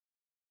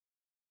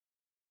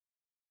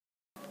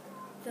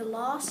The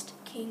Last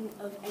King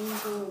of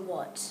Angkor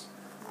Wat.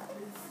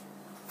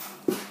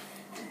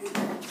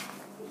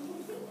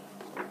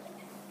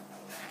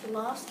 The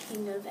Last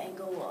King of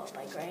Angkor Wat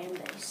by Graeme.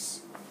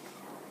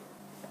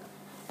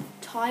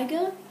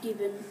 Tiger,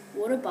 gibbon,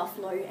 water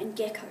buffalo and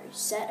gecko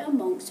sat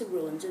amongst the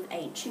ruins of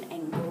ancient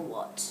Angkor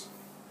Wat.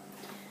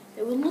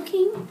 They were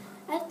looking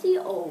at the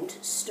old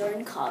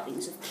stone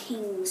carvings of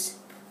kings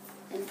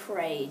and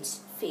parades,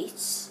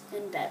 feasts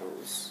and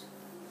battles.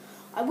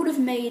 "I would have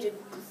made a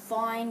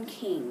fine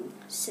king,"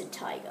 said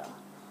Tiger.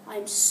 "I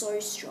am so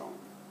strong."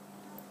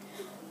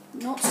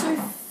 "Not so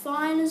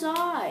fine as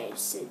I,"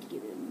 said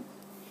Gibbon.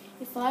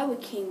 "If I were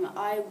king,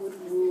 I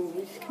would rule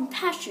with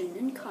compassion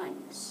and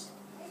kindness.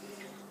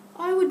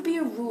 I would be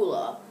a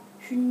ruler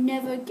who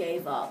never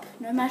gave up,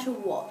 no matter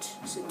what,"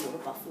 said Water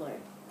Buffalo.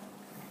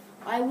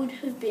 "I would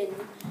have been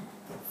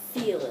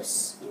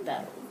fearless in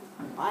battle.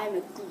 I am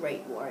a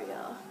great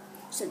warrior,"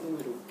 said the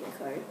little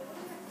gecko,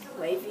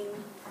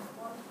 waving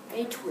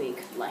a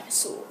twig like a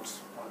sword.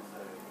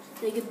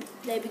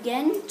 They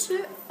began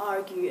to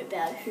argue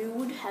about who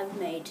would have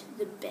made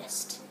the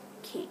best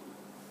king.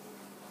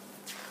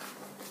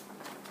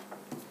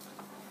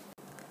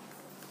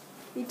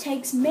 "It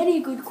takes many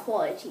good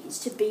qualities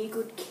to be a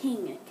good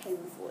king," came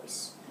a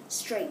voice.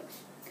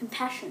 "Strength,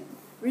 compassion,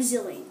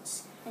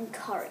 resilience, and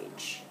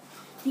courage."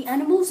 The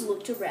animals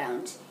looked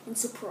around in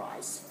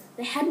surprise.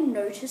 They hadn't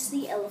noticed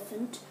the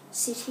elephant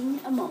sitting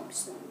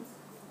amongst them.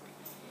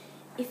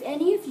 "If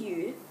any of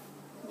you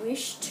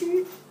wish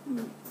to..."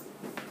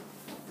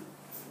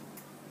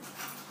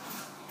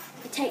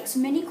 "It takes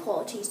many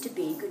qualities to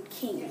be a good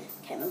king,"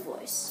 came a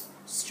voice.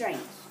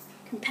 "Strength,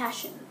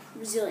 compassion,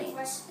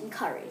 resilience, and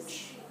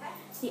courage."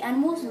 The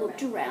animals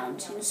looked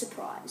around in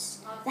surprise.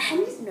 They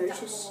hadn't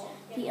noticed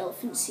the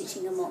elephant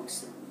sitting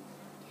amongst them.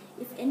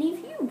 "If any of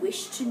you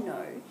wish to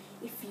know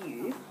if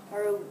you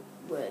are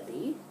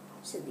worthy,"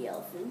 said the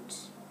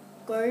elephant,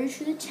 "go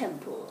to the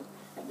temple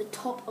at the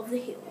top of the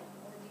hill."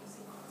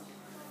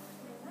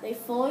 They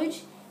followed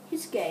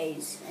his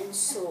gaze and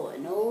saw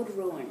an old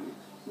ruin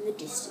in the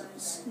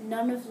distance.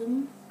 None of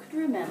them could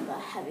remember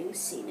having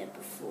seen it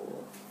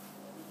before.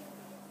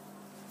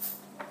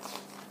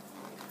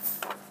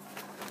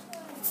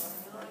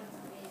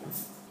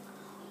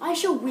 "I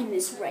shall win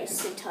this race,"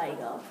 said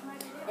Tiger,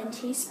 and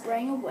he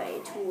sprang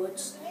away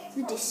towards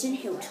the distant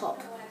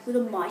hilltop with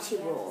a mighty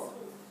roar.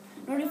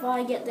 "Not if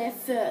I get there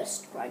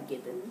first," cried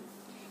Gibbon.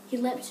 He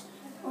leapt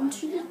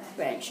onto the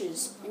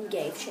branches and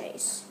gave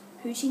chase,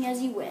 hooting as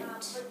he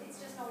went.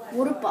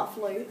 Water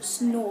Buffalo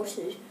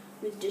snorted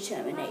with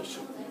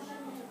determination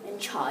and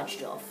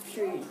charged off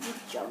through the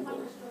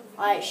jungle.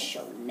 "I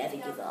shall never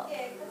give up."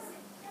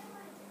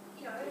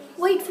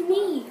 "Wait for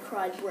me,"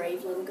 cried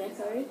brave little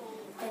gecko,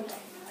 and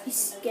he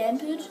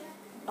scampered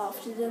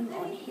after them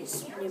on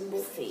his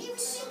nimble feet.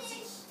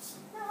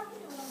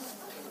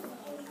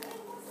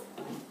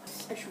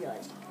 I just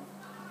realised.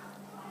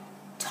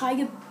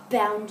 Tiger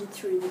bounded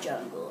through the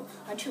jungle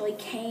until he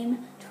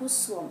came to a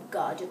swamp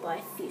guarded by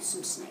a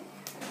fearsome snake.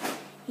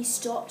 He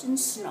stopped and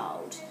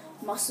snarled,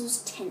 muscles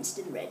tensed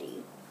and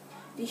ready.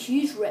 The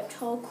huge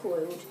reptile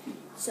coiled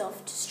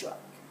itself to strike.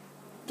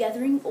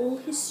 Gathering all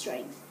his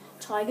strength,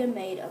 Tiger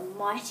made a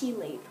mighty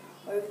leap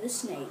over the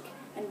snake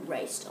and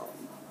raced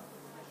on.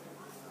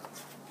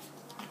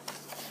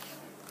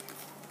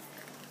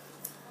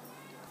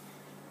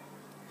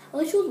 A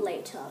little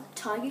later,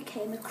 Tiger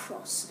came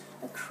across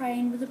a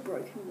crane with a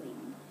broken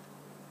wing.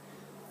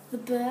 The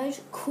bird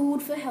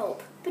called for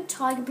help, but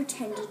Tiger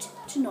pretended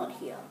to not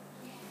hear.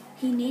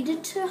 He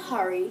needed to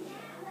hurry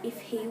if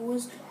he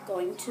was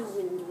going to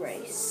win the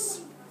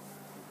race.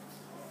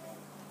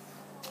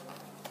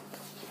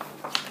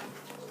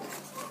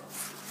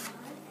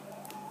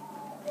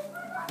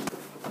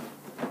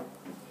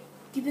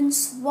 Gibbon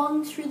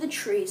swung through the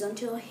trees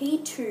until he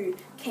too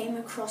came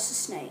across a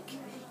snake.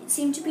 It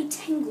seemed to be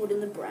tangled in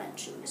the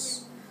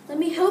branches. "Let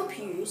me help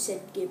you,"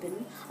 said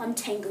Gibbon,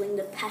 untangling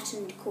the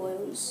patterned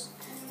coils.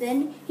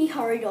 Then he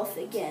hurried off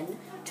again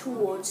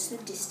towards the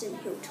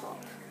distant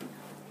hilltop.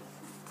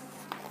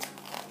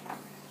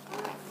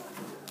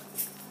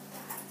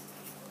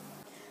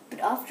 But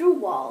after a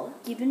while,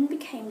 Gibbon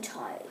became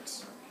tired.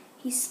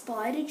 He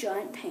spied a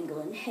giant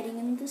pangolin heading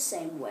in the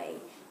same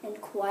way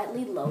and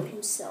quietly lowered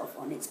himself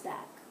on its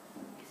back.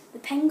 The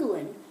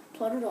pangolin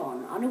plodded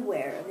on,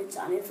 unaware of its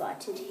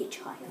uninvited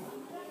hitchhiker.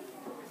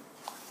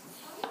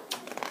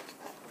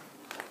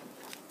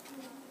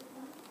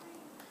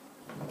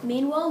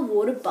 Meanwhile,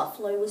 Water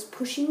Buffalo was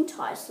pushing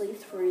tightly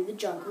through the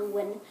jungle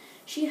when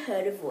she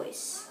heard a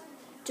voice.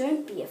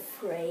 "Don't be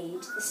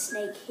afraid," the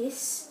snake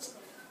hissed.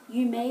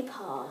 "You may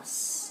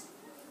pass."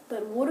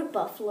 But Water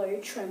Buffalo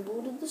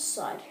trembled at the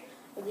sight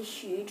of the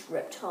huge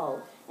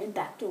reptile and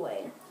backed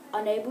away,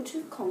 unable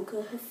to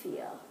conquer her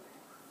fear.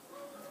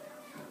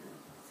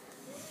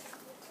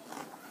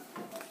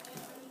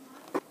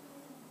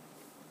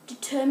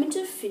 Determined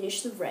to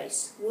finish the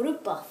race, Water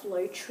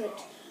Buffalo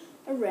trekked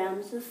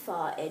around the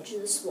far edge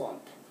of the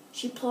swamp.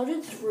 She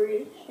plodded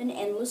through an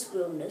endless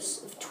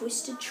wilderness of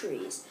twisted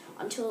trees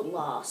until at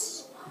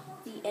last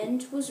The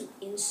end was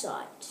in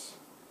sight.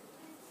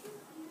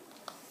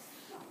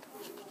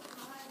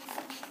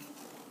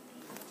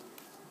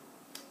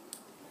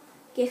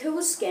 Gecko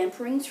was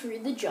scampering through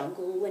the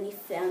jungle when he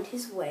found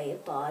his way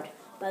barred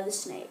by the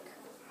snake.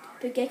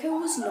 But Gecko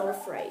was not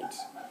afraid.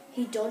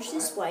 He dodged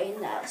this way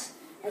and that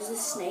as the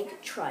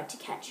snake tried to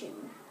catch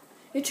him.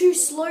 "You're too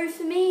slow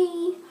for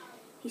me,"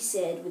 he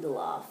said with a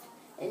laugh,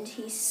 and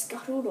he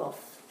scuttled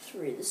off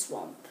through the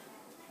swamp.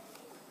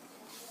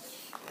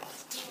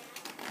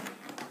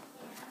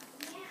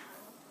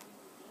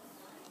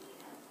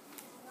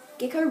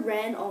 Gecko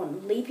ran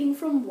on, leaping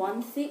from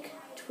one thick,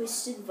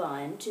 twisted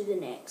vine to the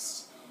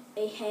next,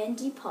 a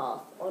handy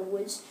path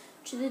onwards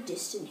to the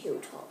distant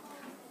hilltop.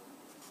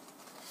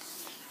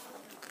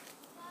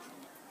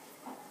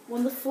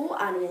 When the four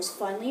animals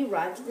finally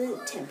arrived at the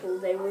temple,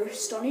 they were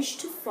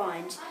astonished to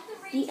find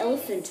the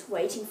elephant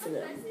waiting for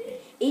them.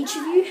 "Each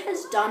of you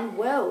has done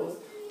well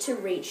to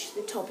reach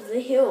the top of the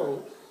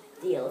hill,"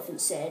 the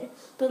elephant said,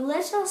 "but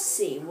let us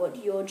see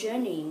what your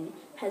journeying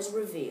has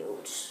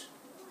revealed."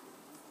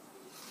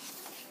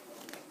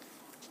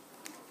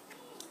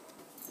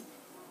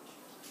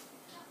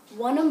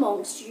 "One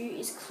amongst you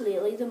is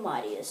clearly the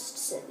mightiest,"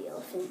 said the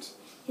elephant.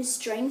 His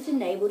strength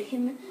enabled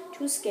him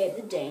to escape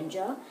the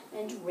danger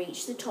and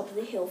reach the top of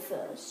the hill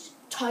first.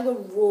 Tiger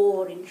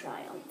roared in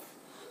triumph.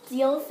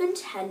 The elephant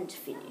hadn't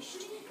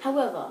finished.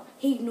 However,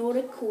 he ignored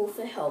a call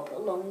for help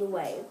along the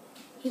way.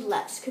 He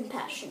lacked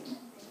compassion.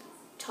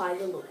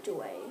 Tiger looked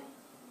away.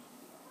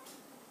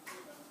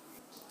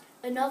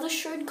 "Another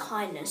showed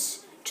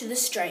kindness to the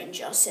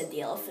stranger," said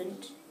the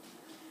elephant.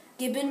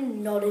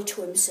 Gibbon nodded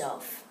to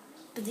himself,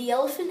 but the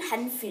elephant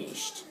hadn't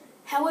finished.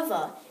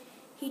 However,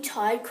 he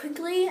tired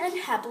quickly and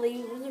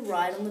happily with a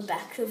ride on the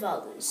back of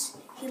others.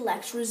 He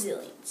lacked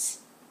resilience.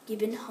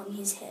 Gibbon hung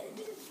his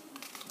head.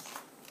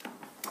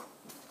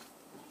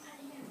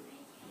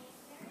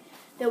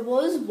 "There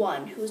was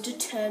one who was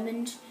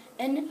determined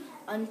and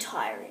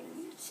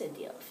untiring," said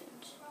the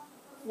elephant.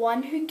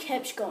 "One who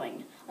kept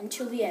going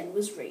until the end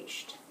was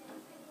reached."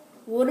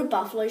 Water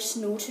Buffalo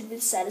snorted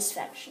with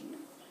satisfaction,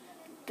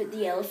 but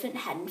the elephant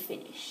hadn't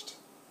finished.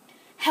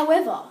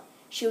 However,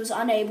 she was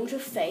unable to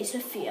face her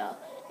fear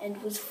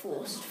and was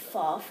forced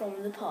far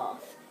from the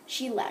path.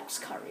 She lacks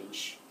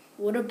courage.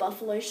 Water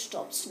Buffalo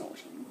stopped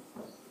snorting.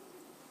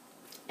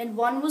 "And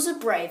one was the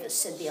bravest,"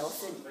 said the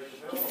elephant.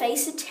 "He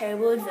faced a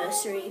terrible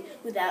adversary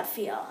without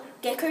fear."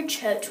 Gecko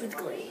chirped with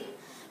glee,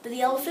 but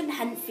the elephant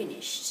hadn't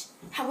finished.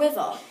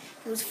 However,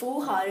 he was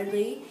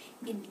foolhardily.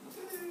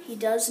 He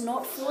does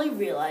not fully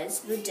realize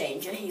the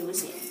danger he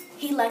was in.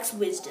 He lacks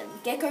wisdom.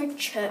 Gecko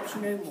chirped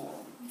no more.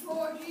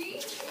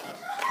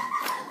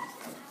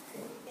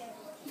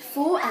 The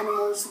four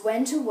animals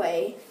went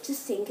away to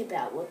think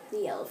about what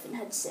the elephant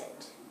had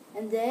said.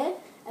 And there,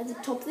 at the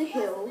top of the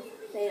hill,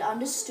 they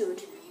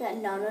understood that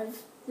none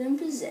of them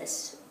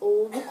possessed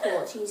all the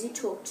qualities it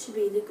took to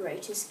be the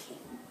greatest king.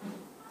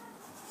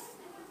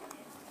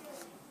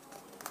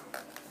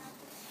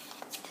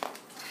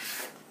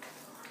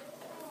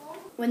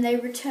 When they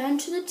returned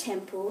to the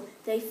temple,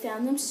 they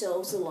found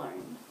themselves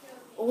alone.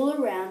 All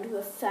around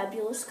were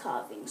fabulous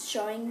carvings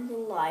showing the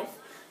life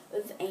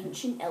of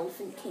ancient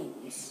elephant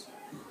kings.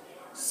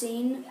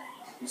 Scenes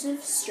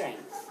of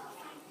strength,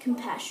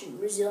 compassion,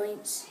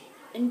 resilience,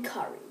 and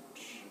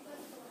courage.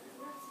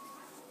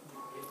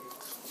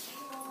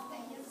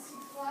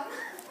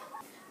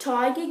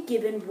 Tiger,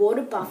 Gibbon,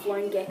 Water Buffalo,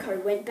 and Gecko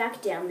went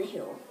back down the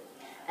hill.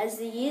 As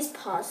the years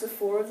passed, the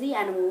four of the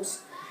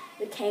animals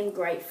became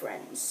great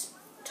friends.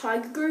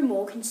 Tiger grew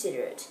more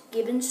considerate.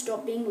 Gibbon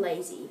stopped being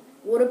lazy.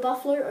 Water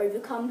Buffalo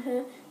overcome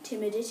her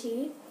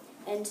timidity,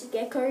 and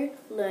Gecko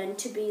learned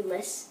to be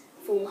less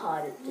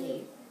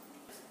foolhardy.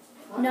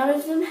 None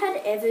of them had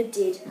ever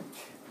did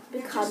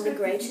become the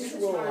greatest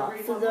ruler,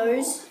 for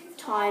those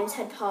times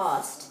had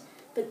passed,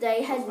 but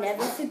they had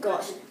never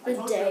forgot the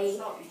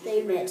day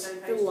they met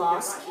the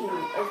last king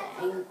of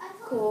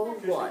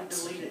Angkor Wat.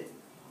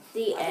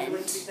 The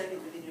end.